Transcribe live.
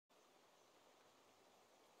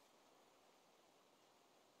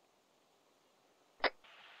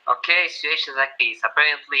Okay, situation like this.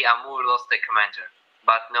 Apparently Amur lost the commander,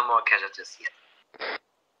 but no more casualties yet.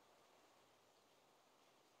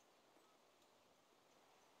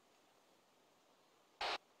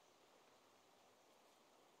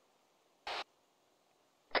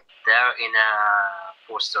 They're in a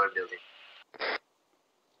 4-story building.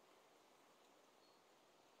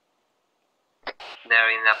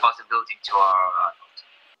 They're in a possibility to our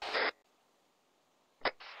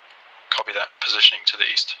Copy that. Positioning to the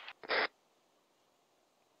east.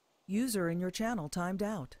 User in your channel timed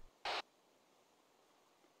out.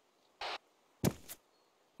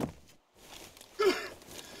 Be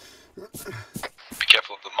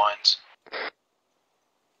careful of the mines.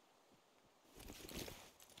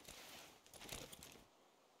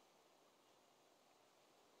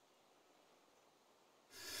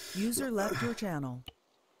 User left your channel.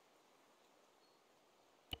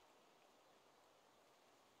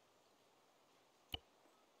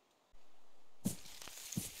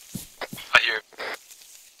 I hear.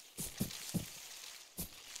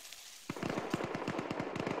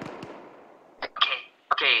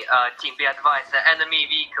 Okay, team, be advised, the enemy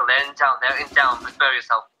vehicle, they're in town, prepare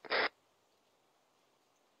yourself.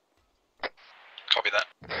 Copy that.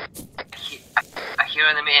 I hear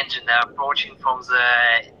enemy engine, they're approaching from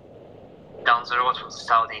down the road from the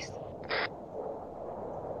southeast.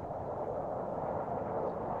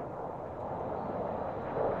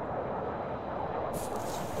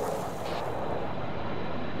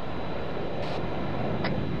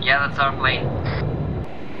 Yeah, that's our plane.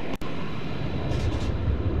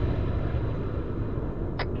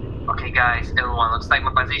 Okay guys, everyone, looks like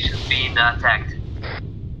my position's being attacked.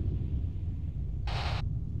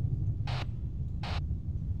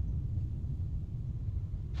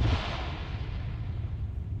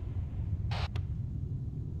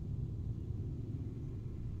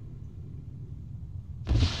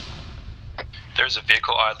 There is a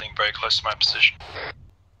vehicle idling very close to my position.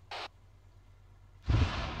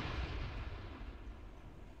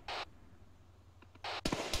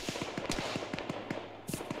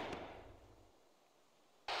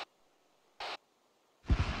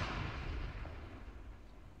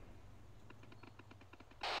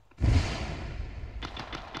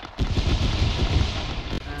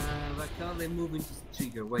 But how they move into the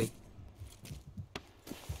trigger? Wait.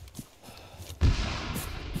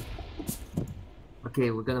 Okay,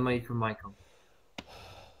 we're gonna wait for Michael.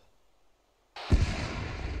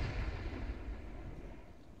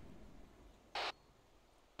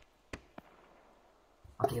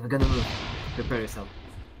 Okay, we're gonna move. Prepare yourself.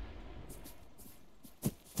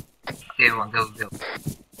 Okay, everyone, go.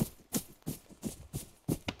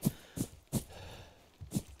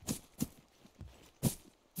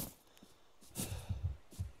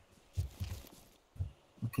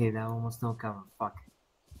 Okay, that almost no cover. Fuck.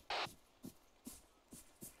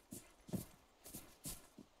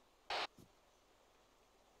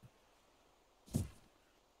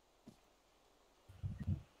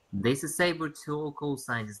 They saber to all call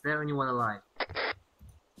signs. Is there anyone alive?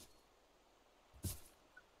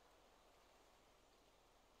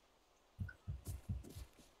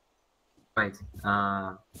 Right.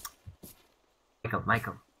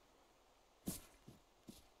 Michael.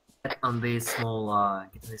 Get on this small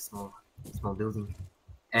small building,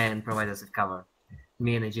 and provide us with cover.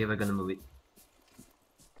 Me and AJ are gonna move it.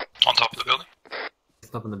 On top of the building?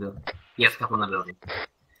 Stop on the building. Yes, stop on the building.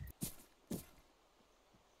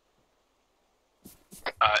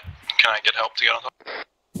 Can I get help to get on top?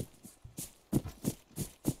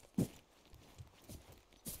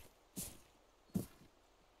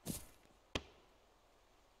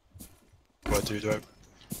 What do I do?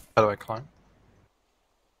 How do I climb?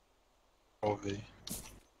 Or V?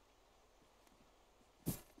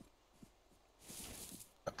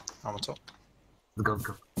 I'm on top. Let's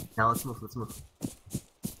go. Now let's move. Let's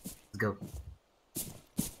go.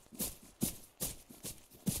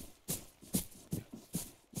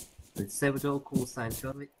 Let's say with all call signs.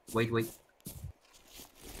 Wait.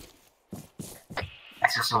 I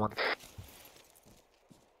saw someone.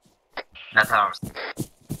 That's ours.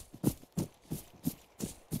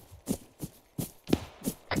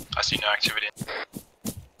 I see no activity.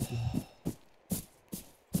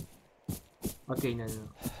 Okay, no.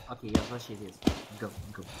 Okay, yeah, let's see this. Go.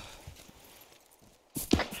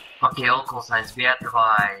 Okay, all call signs, be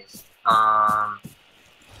advised. Our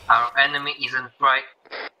enemy isn't bright.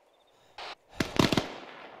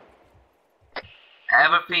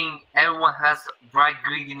 Everyone has bright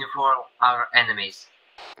green uniform, our enemies.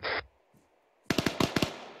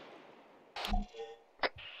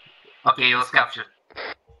 Okay, he was captured.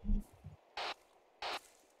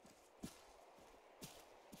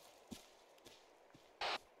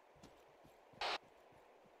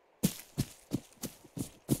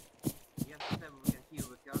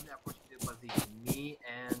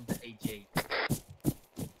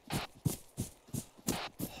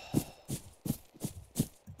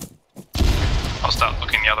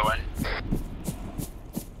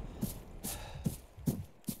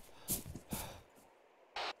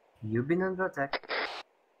 You've been under attack.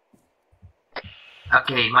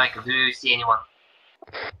 Okay, Michael, do you see anyone?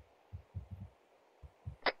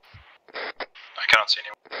 I cannot see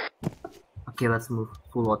anyone. Okay, let's move.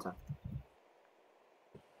 Full water.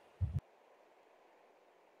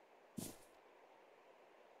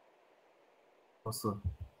 Also,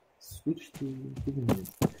 switch to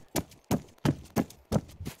minutes.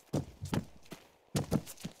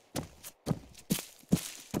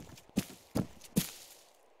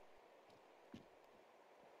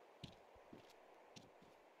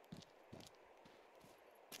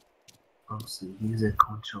 Also, use a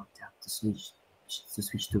control tab to switch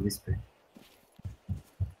to whisper.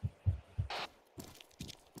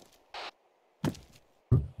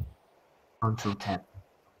 Control tab.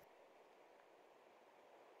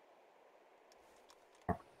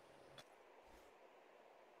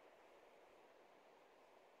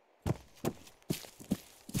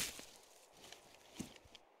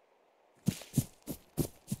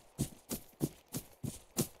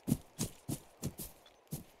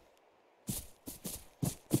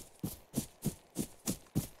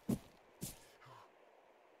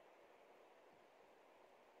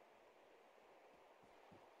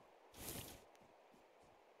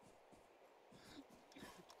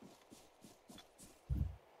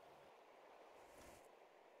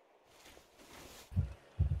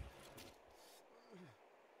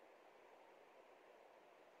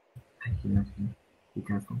 Okay. Be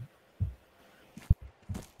careful.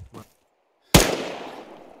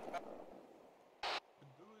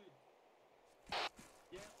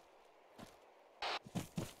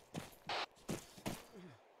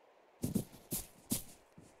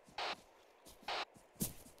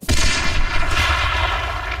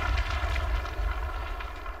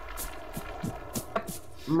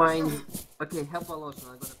 Mine. Okay, help Alotion.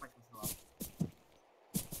 I'm gonna fight myself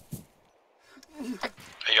up.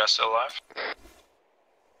 Are you guys still alive?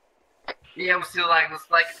 Yeah, I'm still alive. Looks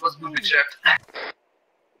like it was booby-trapped.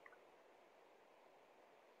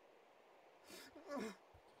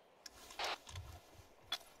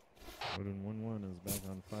 Odin 1-1 is back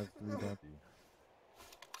on 5-3.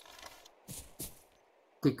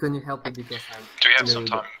 Okay, can you help me because I'm... Do we have some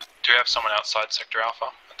time? Do we have someone outside Sector Alpha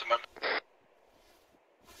at the moment?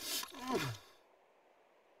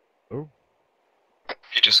 Oh?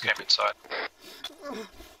 He just came inside.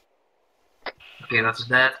 Okay, that's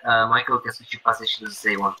that. Michael can switch your position to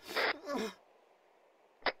say one.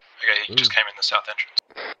 Okay, he just came in the south entrance.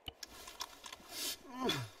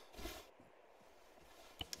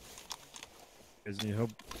 Guys need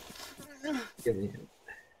help? Give me help.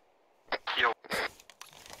 Yo.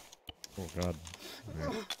 Oh god.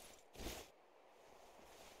 Okay.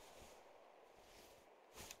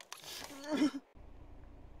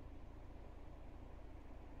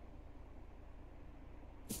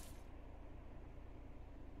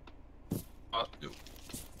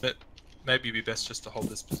 But maybe it'd be best just to hold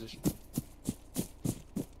this position.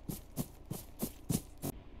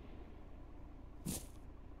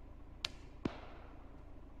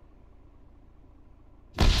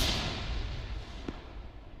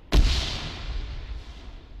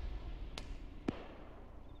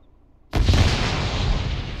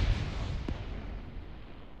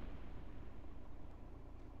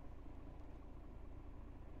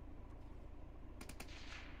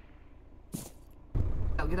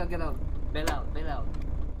 Get out. Bail out.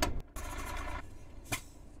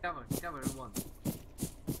 Cover, everyone.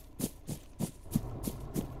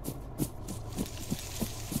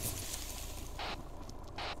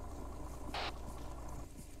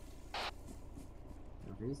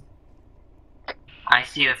 I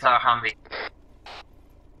see it's our Humvee.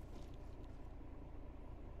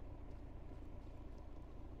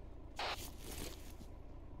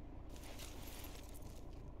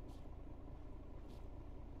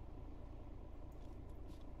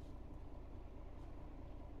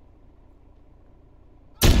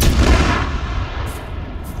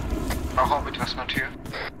 I hope it was not you.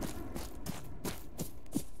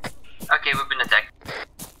 Okay, we've been attacked.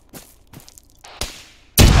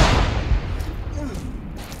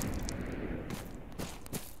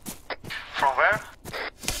 From where?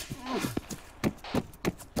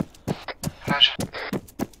 Roger.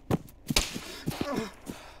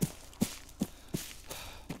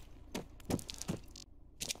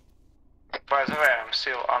 By the way, I'm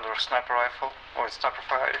still under sniper rifle or sniper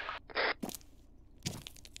fire.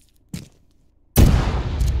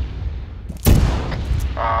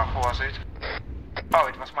 Who was it? Oh,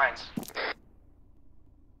 it was mines.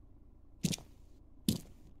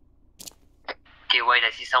 Okay, wait,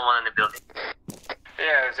 I see someone in the building.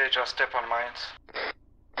 Yeah, they just step on mines.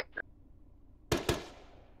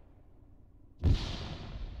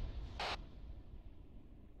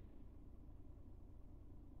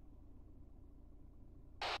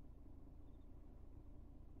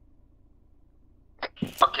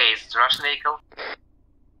 Okay, is it a Russian vehicle?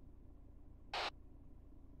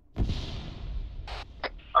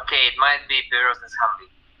 Okay, it might be Berez's Humvee,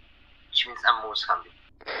 which means Amur's Humvee.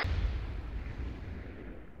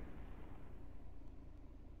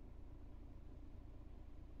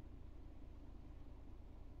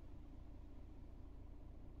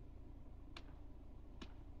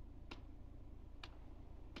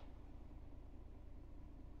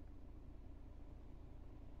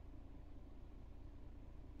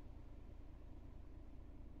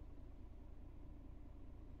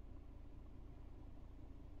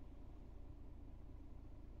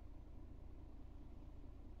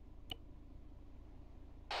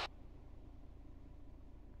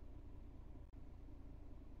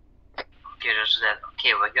 Okay, roger that.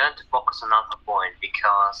 Okay, we're going to focus on Alpha Point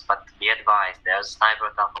but be advised, there's a sniper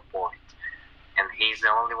at Alpha Point, and he's the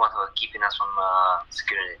only one who is keeping us from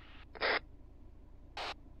security.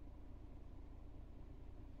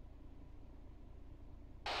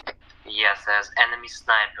 Yes, there's enemy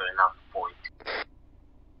sniper in Alpha Point.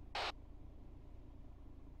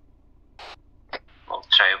 Well,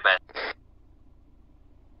 try your best.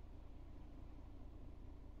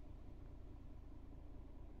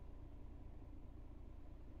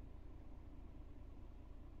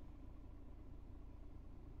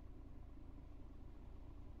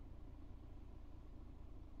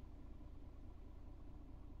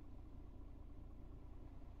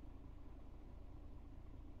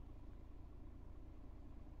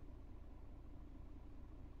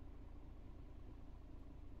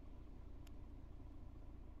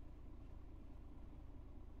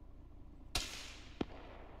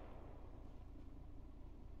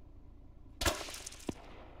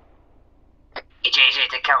 AJ,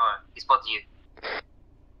 take cover. He spotted you.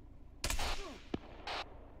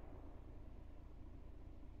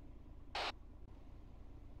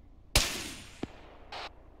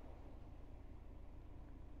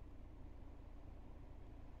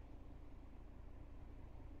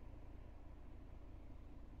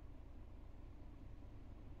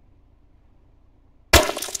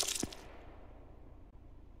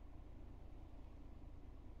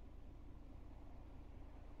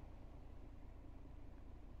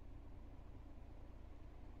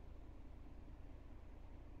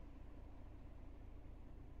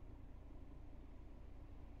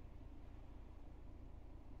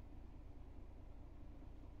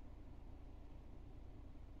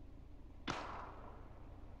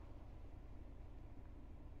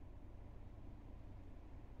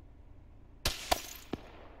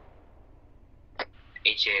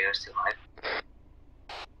 AJ, you're still alive.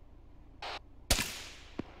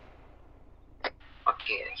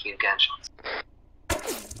 Okay, I hear gunshots.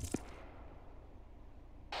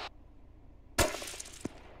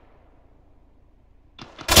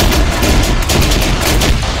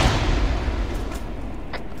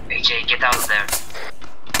 AJ, get out of there.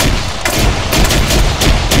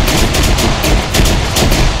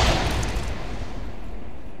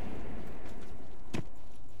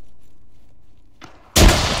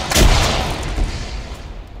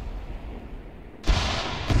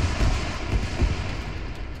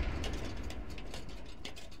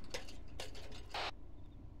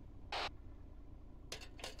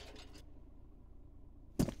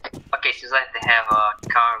 Okay, seems like they have a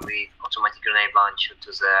car with automatic grenade launcher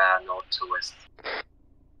to the northwest.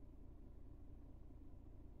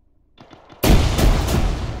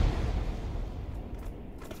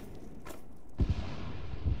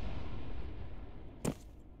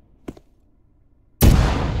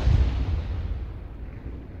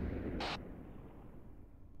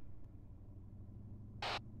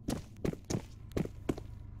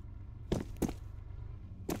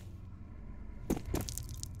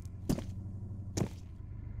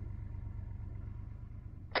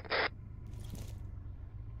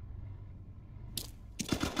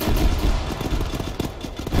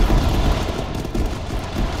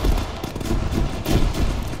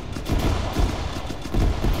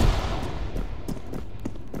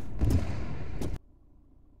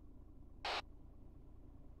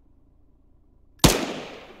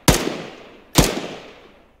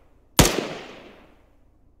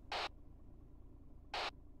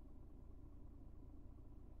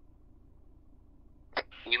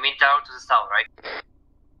 You mean tower to the south, right?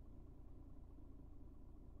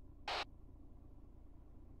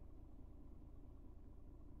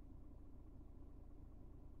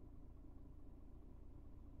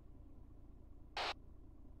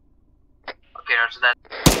 Okay, roger that.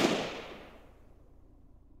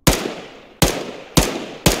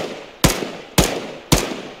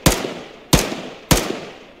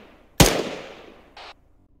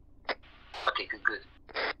 Okay, good.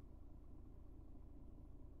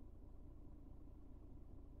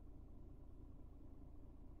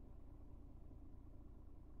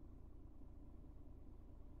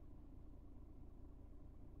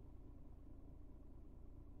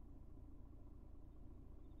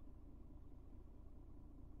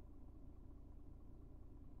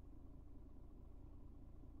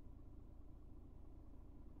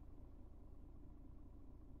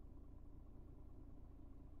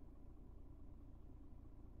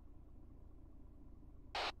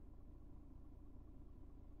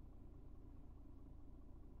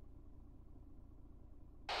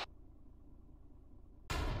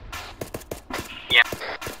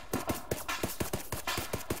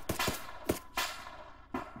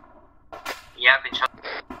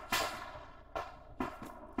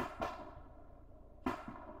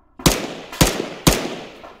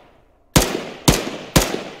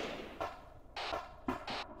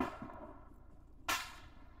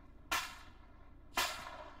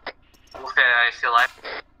 Okay, I see live.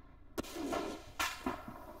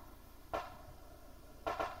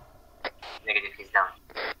 Negative, he's down.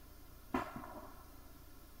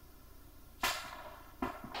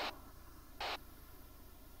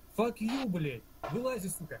 Fuck you, блядь. Вылази,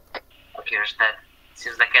 сука. Okay, you're dead.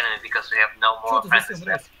 Seems like enemy because we have no Чё more ты friends засел, left.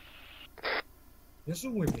 мразь? Я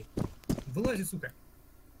живой, блядь. Вылази, сука.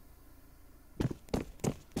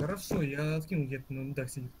 Хорошо, я откинул где-то на дах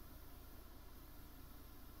сидит.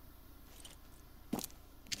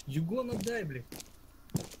 You gonna die, блядь.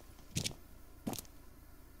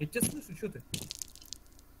 Я тебя слышу, чё ты?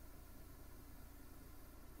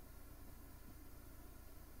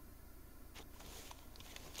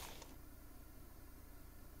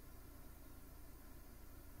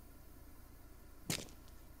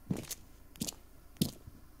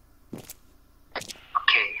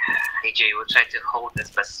 Okay, AJ, we'll try to hold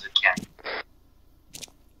as best as we can.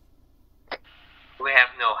 We have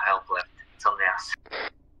no help left. It's only us.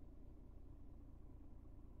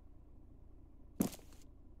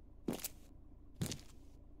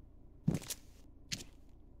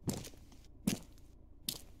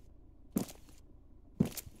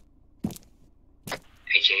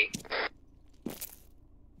 AJ.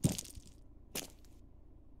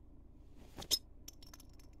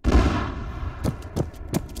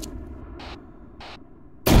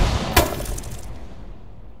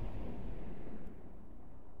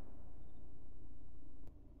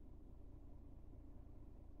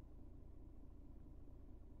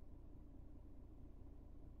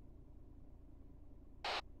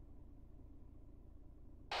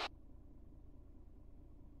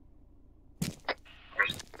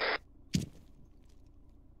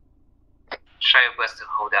 Try your best to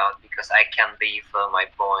hold out because I can't leave my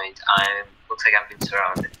point. Looks like I've been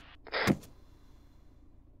surrounded.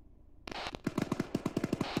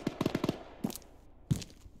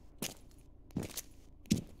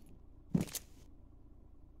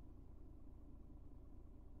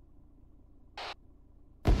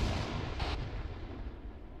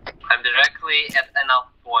 I'm directly at an alpha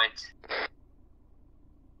point.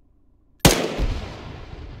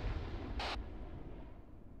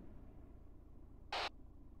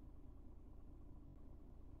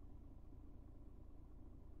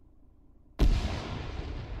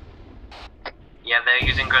 Yeah, they're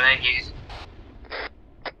using grenades.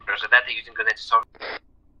 There's a data using grenade to storm.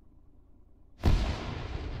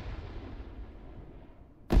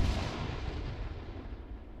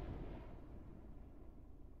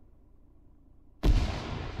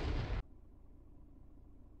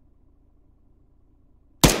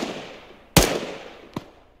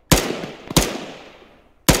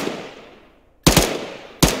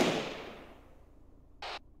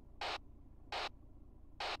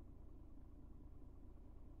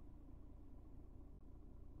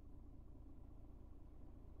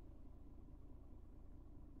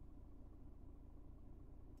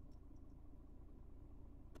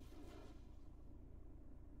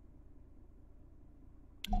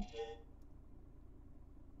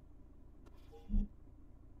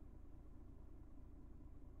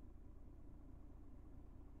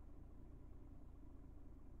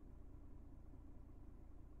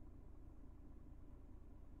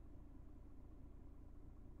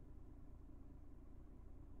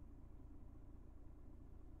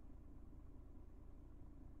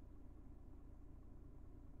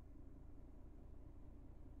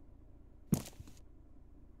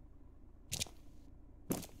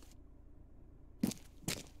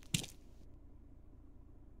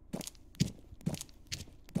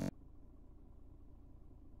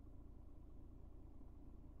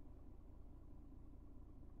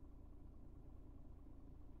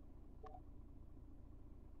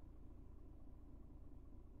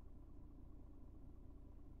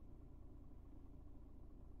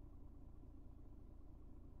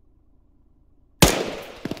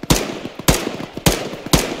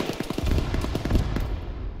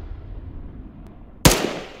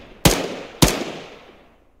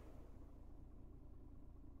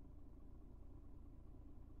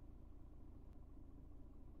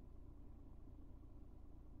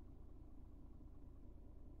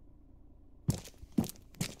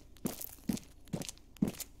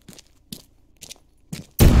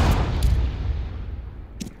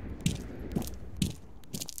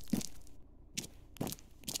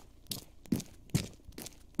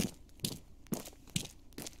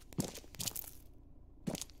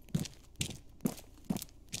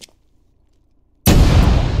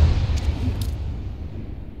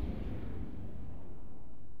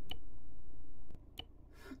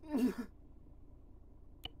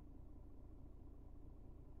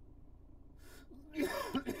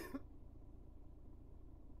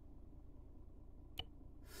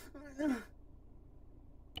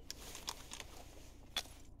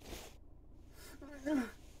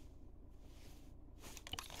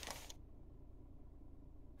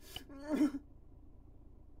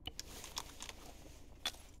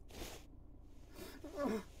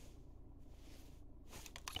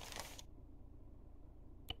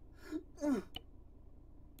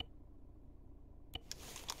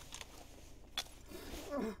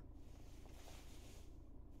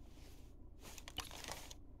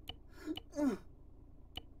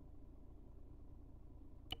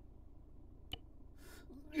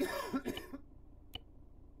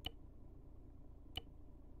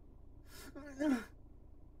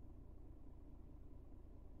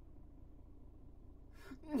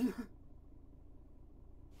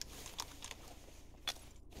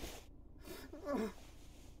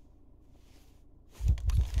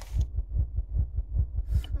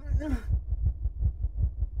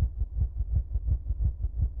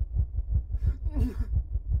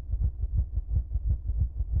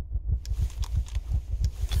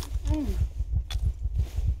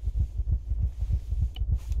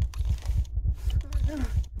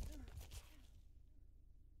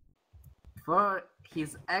 For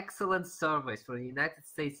his excellent service for the United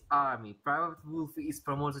States Army, Private Wolfie is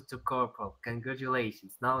promoted to corporal.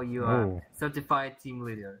 Congratulations. Now you are Oh. certified team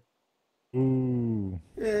leader. Ooh.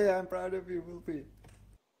 Yeah, I'm proud of you, Wolfie.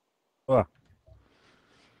 Ah.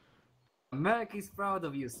 America is proud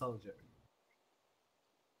of you, soldier.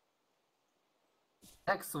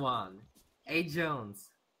 Next one, A. Jones.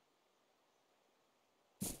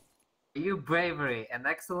 Your bravery and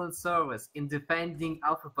excellent service in defending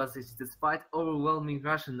Alpha positions despite overwhelming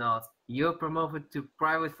Russian odds, you're promoted to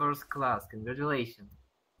private first class. Congratulations.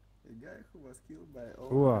 A guy who was killed by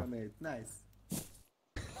Ooh. Arma3. Nice.